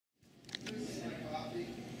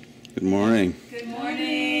Good morning. Good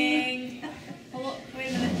morning. Hold, wait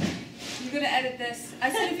a minute. I'm going to edit this. I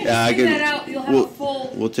said if you Yeah, take that out, you'll have a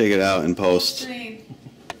full We'll take it out in post. screen.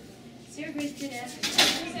 Sarah Grace did ask me.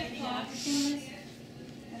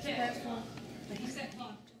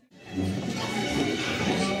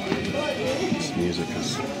 This music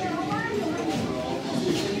is...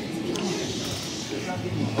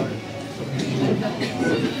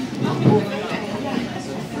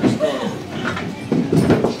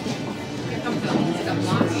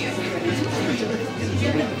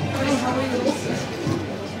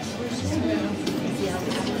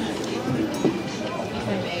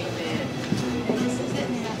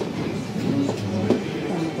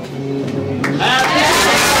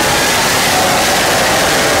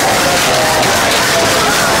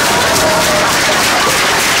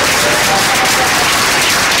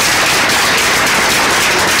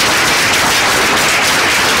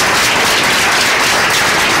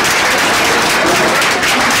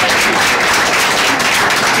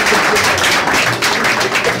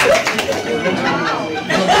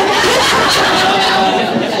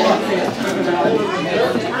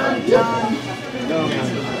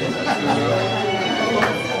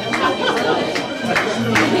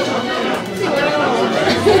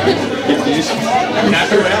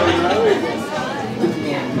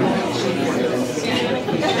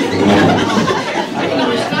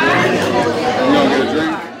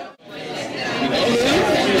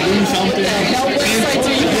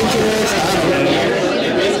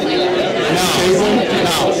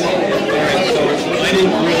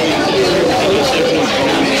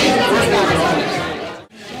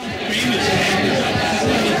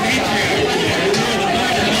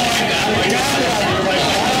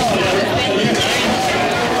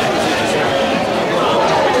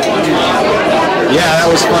 Yeah,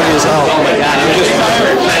 that was funny as hell. Oh my god, I'm just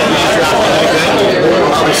tired. He's dropping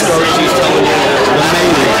good. All the stories he's telling you,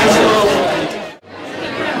 amazing.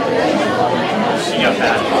 You got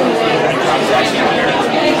that.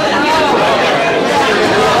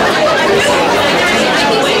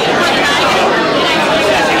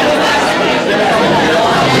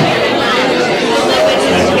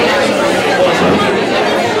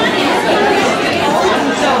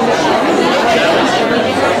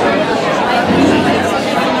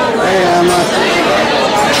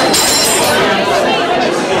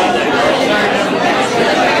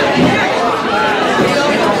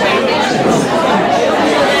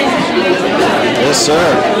 Yes, sir.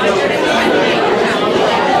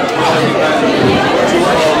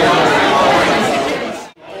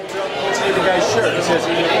 The guy's shirt. He says,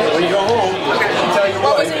 when you go home, I'll tell you what.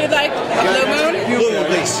 What was it you'd like? Blue Moon? Blue Moon,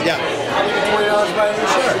 please. Yeah. I'll give you $20 to buy a new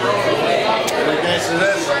shirt. And the guy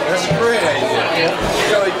says, that's a great idea.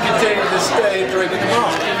 So he continued to stay and drink at the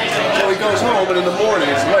bar. So he goes home, and in the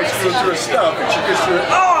morning, his wife's going through her stuff, and she gets through it.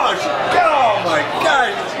 Oh my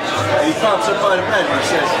God. And he pops up by the bed and he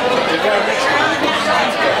says, you got a mix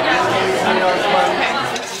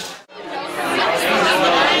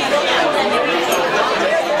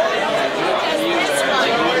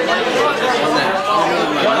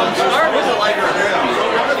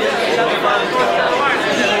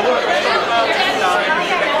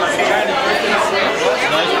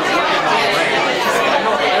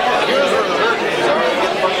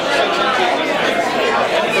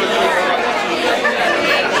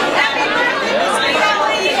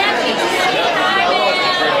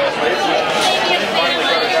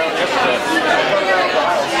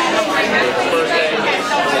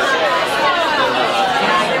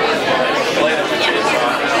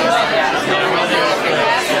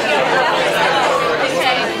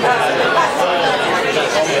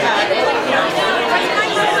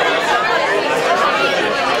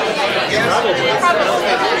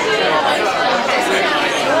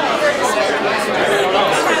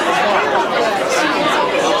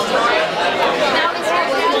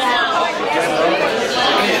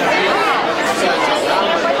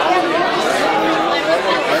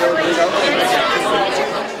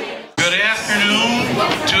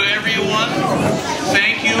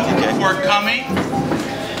for coming.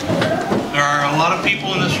 There are a lot of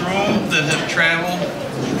people in this room that have traveled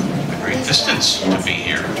a great distance to be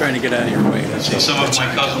here. I'm trying to get out of your way. See some of my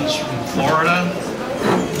cousins from Florida,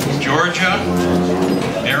 Georgia,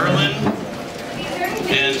 Maryland,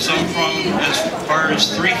 and some from as far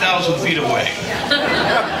as 3,000 feet away.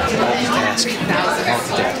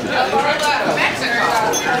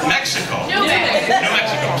 Mexico. New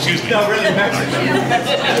Mexico, excuse me. No, really, Mexico.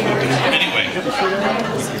 Anyway,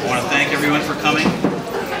 I want to thank everyone for coming.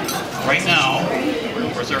 Right now,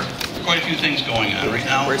 there are quite a few things going on. Right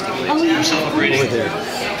now, we're celebrating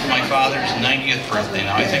my father's 90th birthday.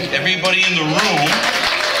 Now, I think everybody in the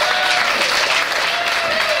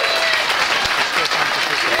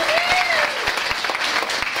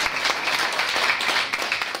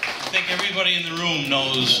room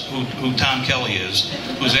knows who Tom Kelly is,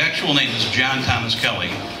 whose actual name is John Thomas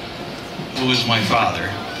Kelly, who is my father,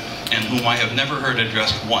 and whom I have never heard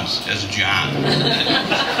addressed once as John.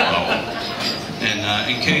 And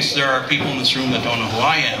in case there are people in this room that don't know who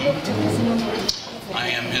I am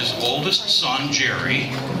his oldest son, Jerry,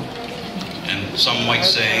 and some might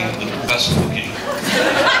say the best looking.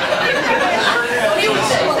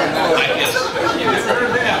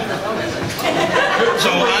 So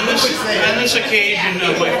on this occasion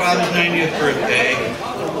of my father's 90th birthday,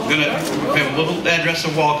 I'm going to have a little address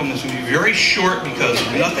of welcome. This will be very short because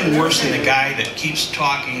there's nothing worse than a guy that keeps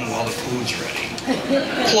talking while the food's ready.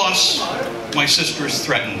 Plus, my sisters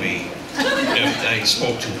threatened me if I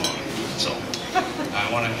spoke too long. So I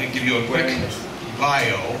want to give you a quick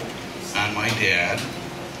bio on my dad,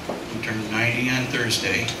 who turned 90 on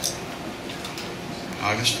Thursday,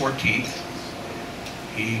 August 14th.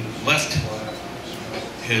 He left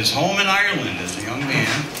his home in Ireland as a young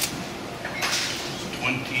man,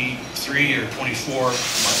 23 or 24,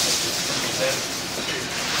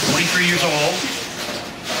 23 years old,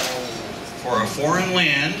 for a foreign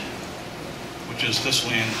land, which is this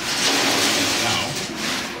land now,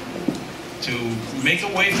 to make a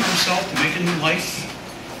way for himself, to make a new life.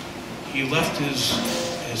 He left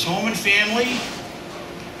his home and family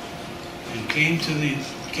and came to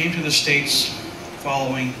the States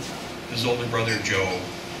following his older brother Joe,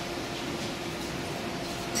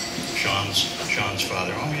 Sean's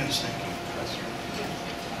father. Oh yes, thank you.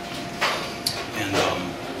 And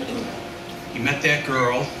he met that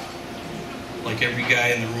girl, like every guy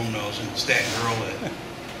in the room knows, and it's that girl that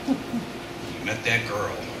he met that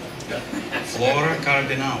girl, Flora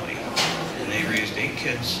Cardinali, and they raised 8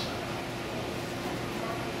 kids.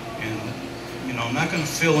 And you know, I'm not going to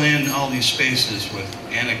fill in all these spaces with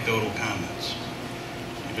anecdotal comments.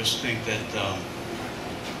 I just think that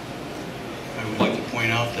I would like to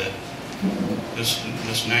point out that this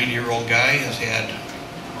 90-year-old guy has had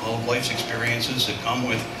all of life's experiences that come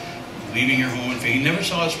with leaving your home and family. He never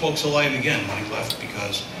saw his folks alive again when he left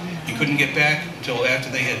because he couldn't get back until after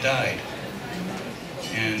they had died.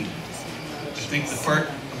 And I think the part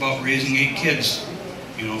about raising 8 kids,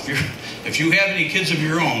 you know, if you have any kids of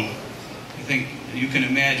your own, I think you can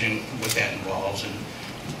imagine what that involves. And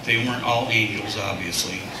they weren't all angels,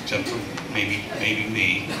 obviously, except for maybe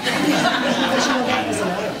me. And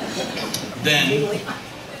then,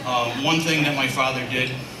 one thing that my father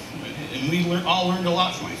did, and we all learned a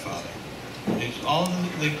lot from my father.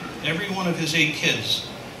 Every one of his 8 kids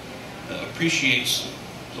appreciates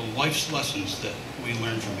the life's lessons that we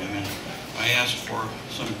learned from him. And I asked for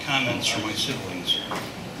some comments from my siblings,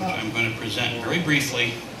 which I'm going to present very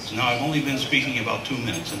briefly. So now I've only been speaking about 2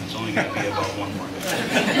 minutes, and it's only going to be about 1 more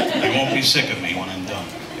minute. You won't be sick of me when I'm done.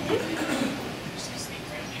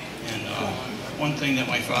 And one thing that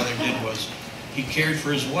my father did was he cared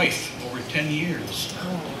for his wife over 10 years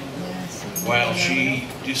while she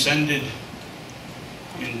descended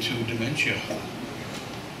into dementia.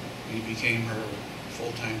 He became her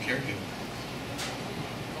full-time caregiver.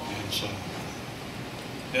 And so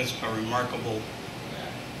that's a remarkable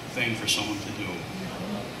thing for someone to do.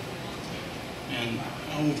 And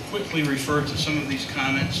I will quickly refer to some of these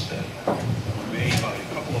comments that were made by a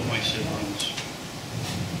couple of my siblings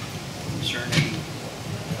concerning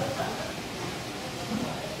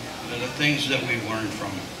the things that we learned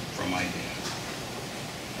from my dad.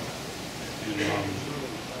 And,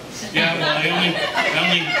 yeah, well, I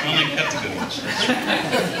only kept the good ones. That's right.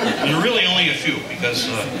 And really only a few, because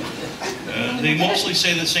they mostly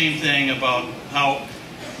say the same thing about how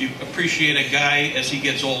you appreciate a guy as he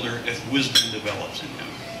gets older if wisdom develops in him.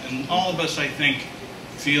 And all of us, I think,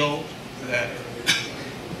 feel that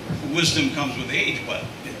wisdom comes with age, but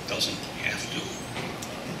it doesn't have to.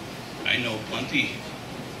 I know plenty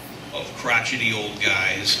of crotchety old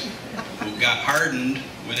guys who got hardened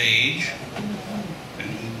with age and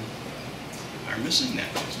who are missing that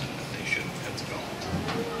wisdom that they should have developed.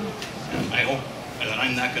 And I hope that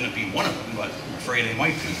I'm not going to be one of them, but I'm afraid I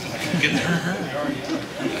might be when I get there.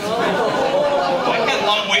 Well, we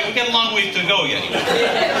got a long way to go yet. I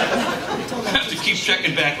have to keep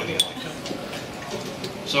checking back with you.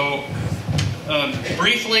 So,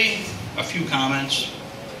 briefly, a few comments.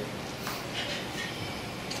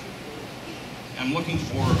 I'm looking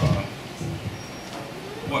for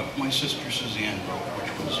what my sister Suzanne wrote,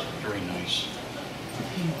 which was very nice.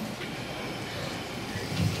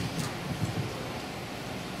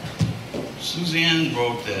 Suzanne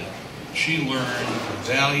wrote that she learned the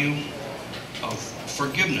value of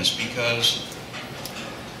forgiveness, because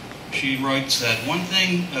she writes that one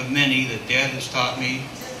thing of many that Dad has taught me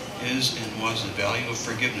is and was the value of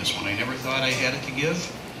forgiveness. When I never thought I had it to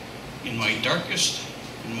give, in my darkest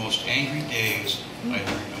and most angry days, I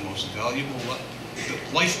learned the most valuable,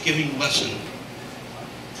 life-giving lesson.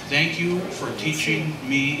 Thank you for teaching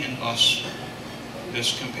me and us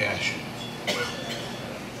this compassion.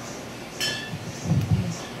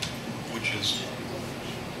 Which is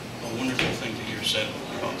a wonderful thing to hear said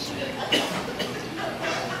about somebody.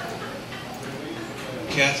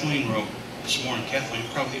 Kathleen wrote this morning. Kathleen,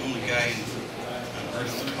 probably the only guy on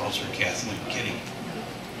earth that calls her Kathleen Kitty.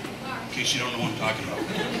 In case you don't know what I'm talking about.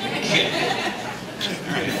 Kitty.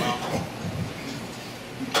 All right, well.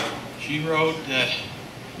 She wrote that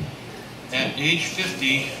at age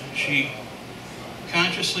 50, she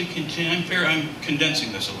consciously I'm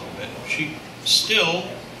condensing this a little bit. She still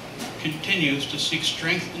continues to seek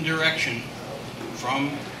strength and direction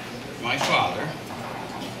from my father,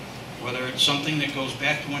 whether it's something that goes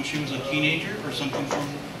back to when she was a teenager or something from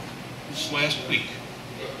this last week.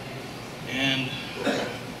 And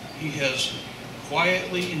he has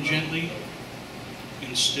quietly and gently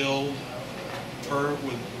instilled her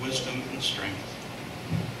with wisdom and strength.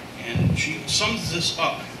 And she sums this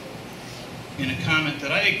up in a comment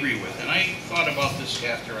that I agree with, and I thought about this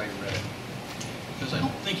after I read it, because I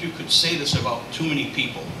don't think you could say this about too many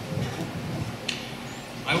people.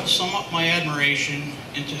 I will sum up my admiration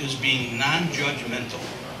into his being non-judgmental.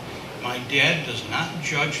 My dad does not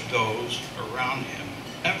judge those around him,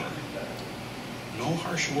 ever. No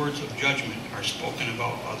harsh words of judgment are spoken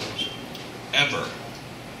about others, ever.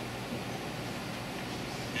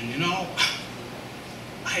 And you know,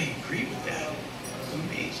 I agree with that. It's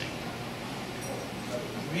amazing.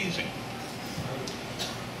 Amazing.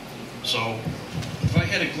 So, if I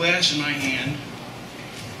had a glass in my hand,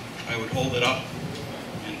 I would hold it up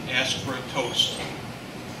and ask for a toast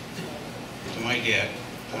to my dad,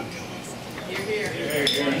 Tom Kelly. You're here.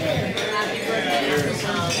 Happy birthday, Uncle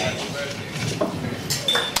Tom.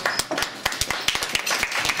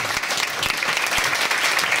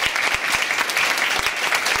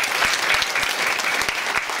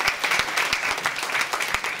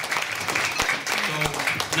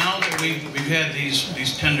 We've had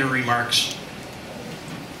these tender remarks.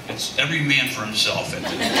 It's every man for himself.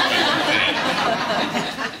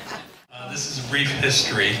 This is a brief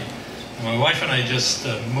history. My wife and I just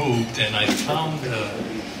moved, and I found a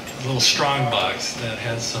little strong box that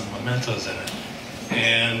had some mementos in it.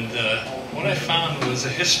 And what I found was a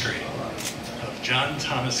history of John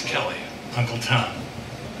Thomas Kelly, Uncle Tom.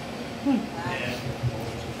 And,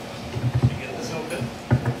 can you get this open?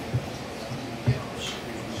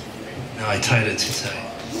 No, I tied it too tight.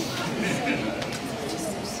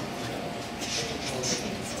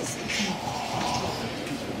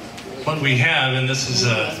 What we have, and this is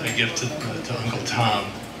a gift to Uncle Tom,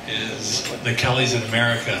 is the Kellys in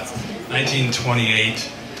America.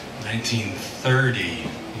 1928, 1930,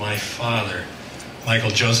 my father,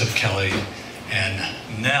 Michael Joseph Kelly, and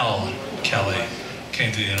Nell Kelly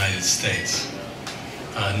came to the United States.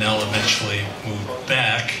 Nell eventually moved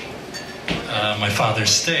back. My father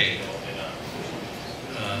stayed.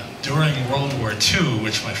 During World War II,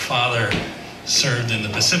 which my father served in the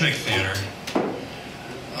Pacific Theater,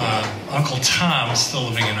 Uncle Tom, still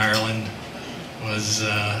living in Ireland, was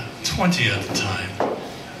 20 at the time.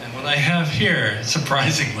 And what I have here,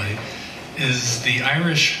 surprisingly, is the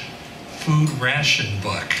Irish food ration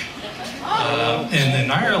book. And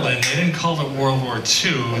in Ireland, they didn't call it World War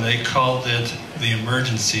II, they called it the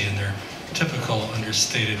emergency in their typical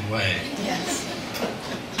understated way. Yes.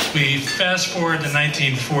 We fast forward to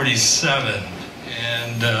 1947,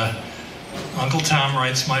 and Uncle Tom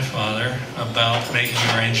writes my father about making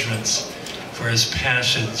arrangements for his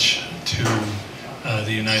passage to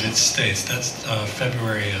the United States. That's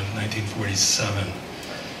February of 1947.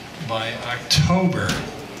 By October,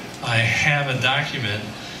 I have a document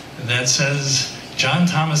that says John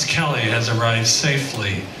Thomas Kelly has arrived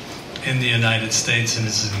safely in the United States and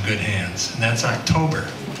is in good hands. And that's October.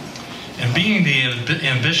 And being the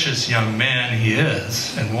ambitious young man he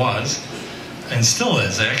is, and was, and still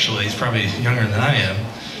is actually, he's probably younger than I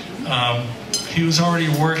am, he was already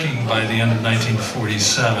working by the end of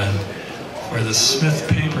 1947 for the Smith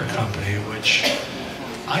Paper Company, which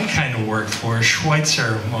I kind of worked for,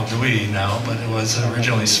 Schweitzer Modui now, but it was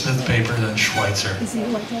originally Smith Paper, then Schweitzer.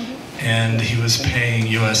 And he was paying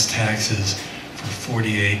U.S. taxes for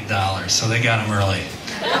 $48, so they got him early.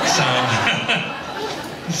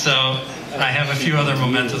 So I have a few other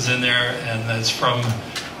mementos in there, and that's from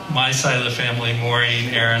my side of the family,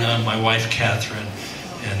 Maureen, Erna, my wife, Catherine,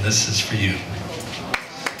 and this is for you.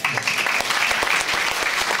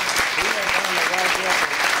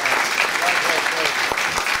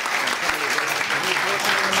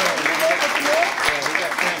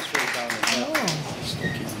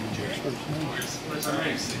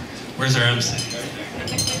 Where's our MC?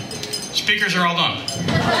 Speakers are all done.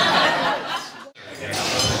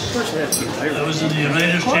 I was in the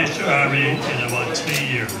United States Army in about 3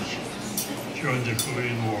 years during the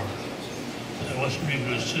Korean War. I wasn't a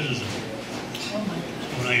good citizen. So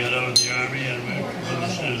when I got out of the Army, I became a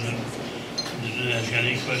citizen. And they didn't ask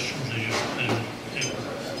any questions, they just played it.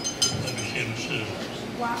 I became a citizen.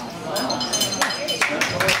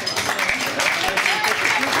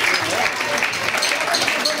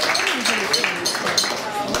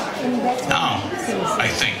 Now, I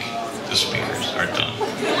think the speakers are done.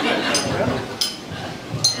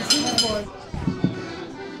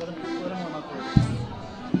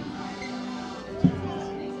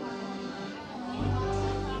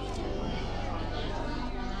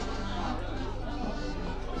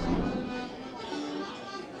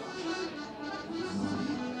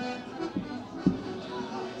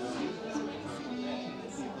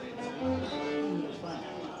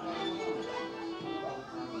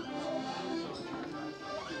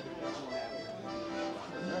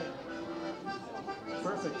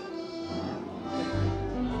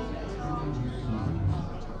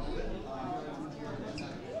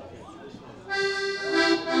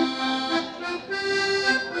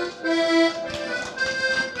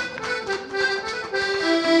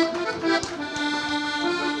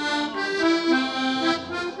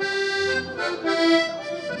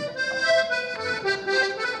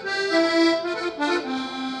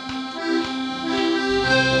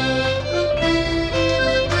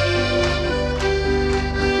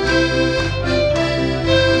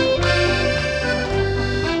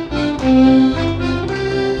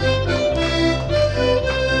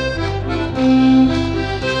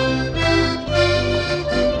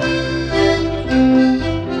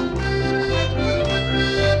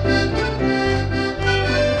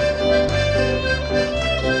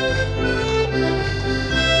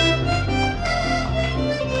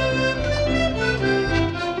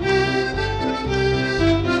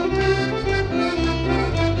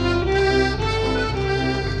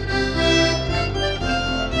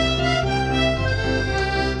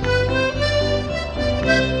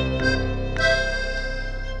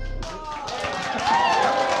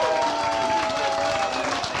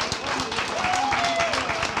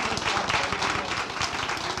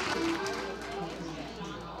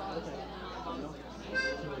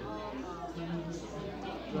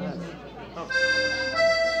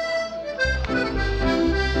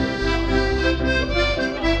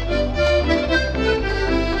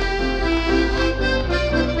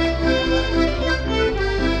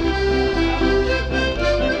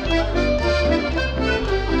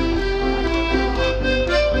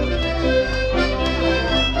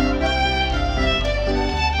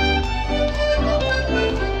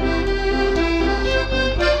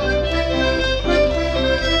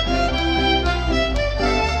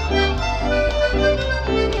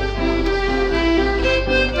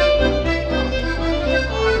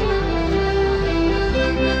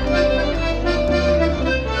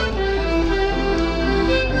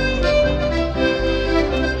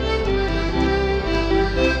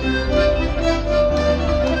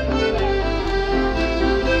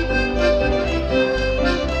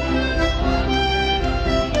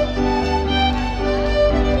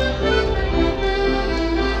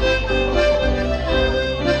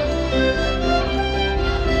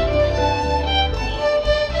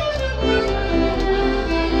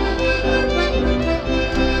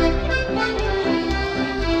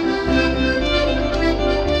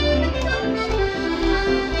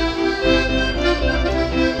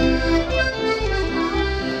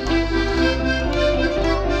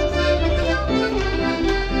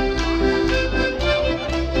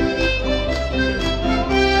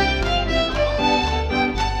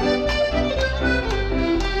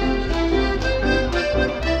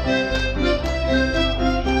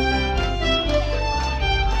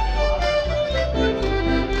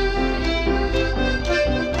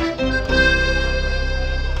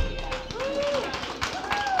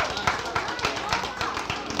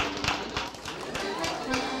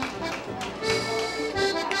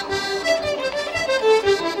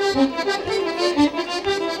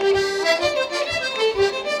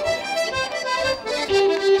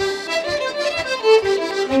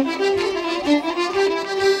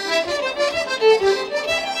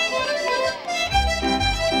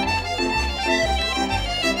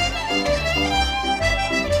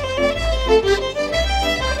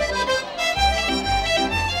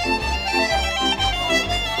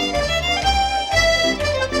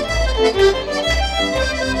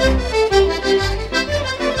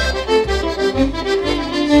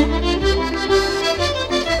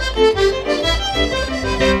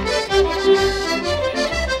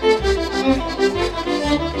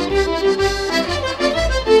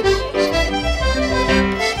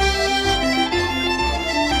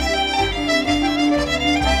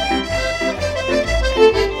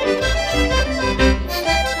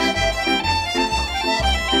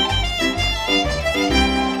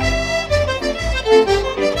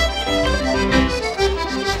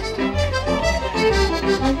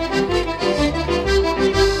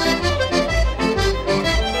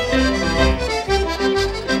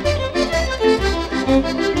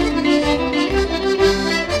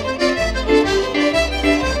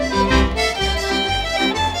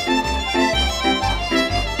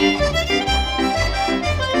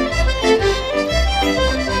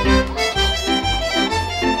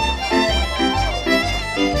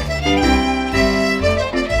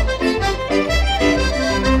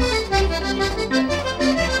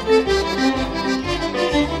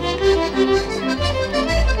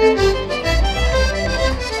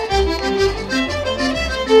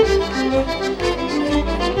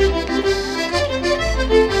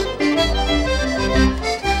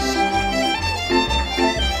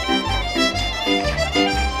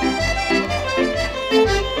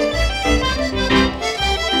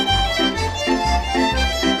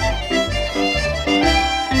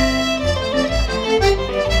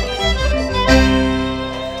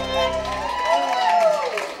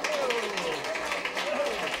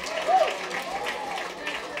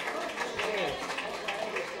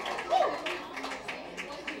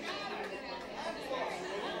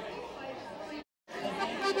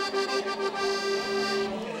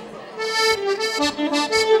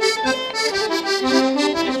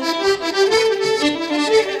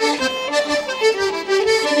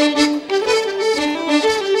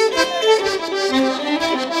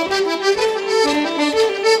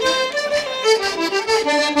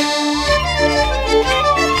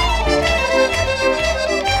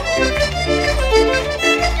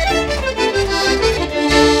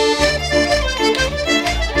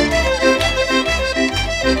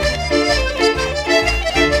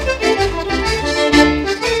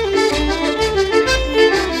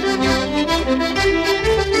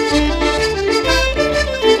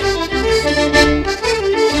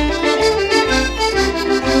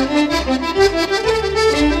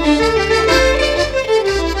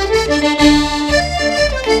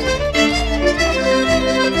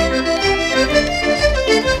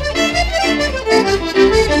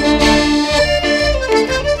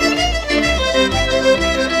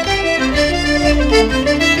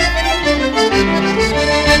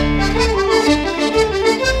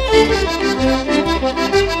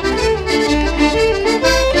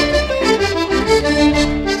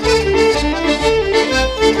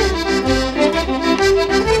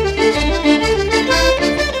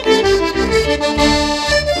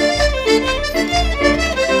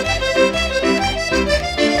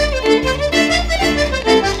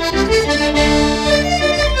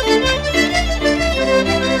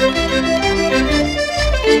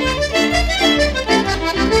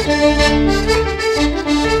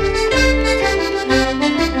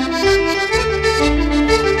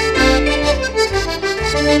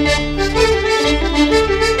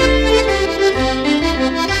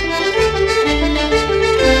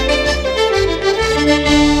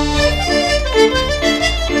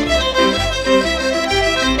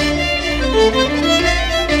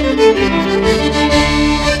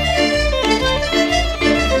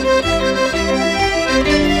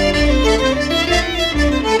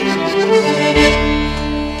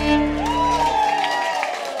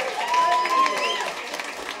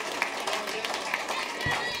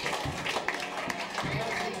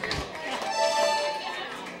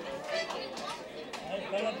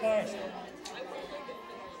 Bella Barst.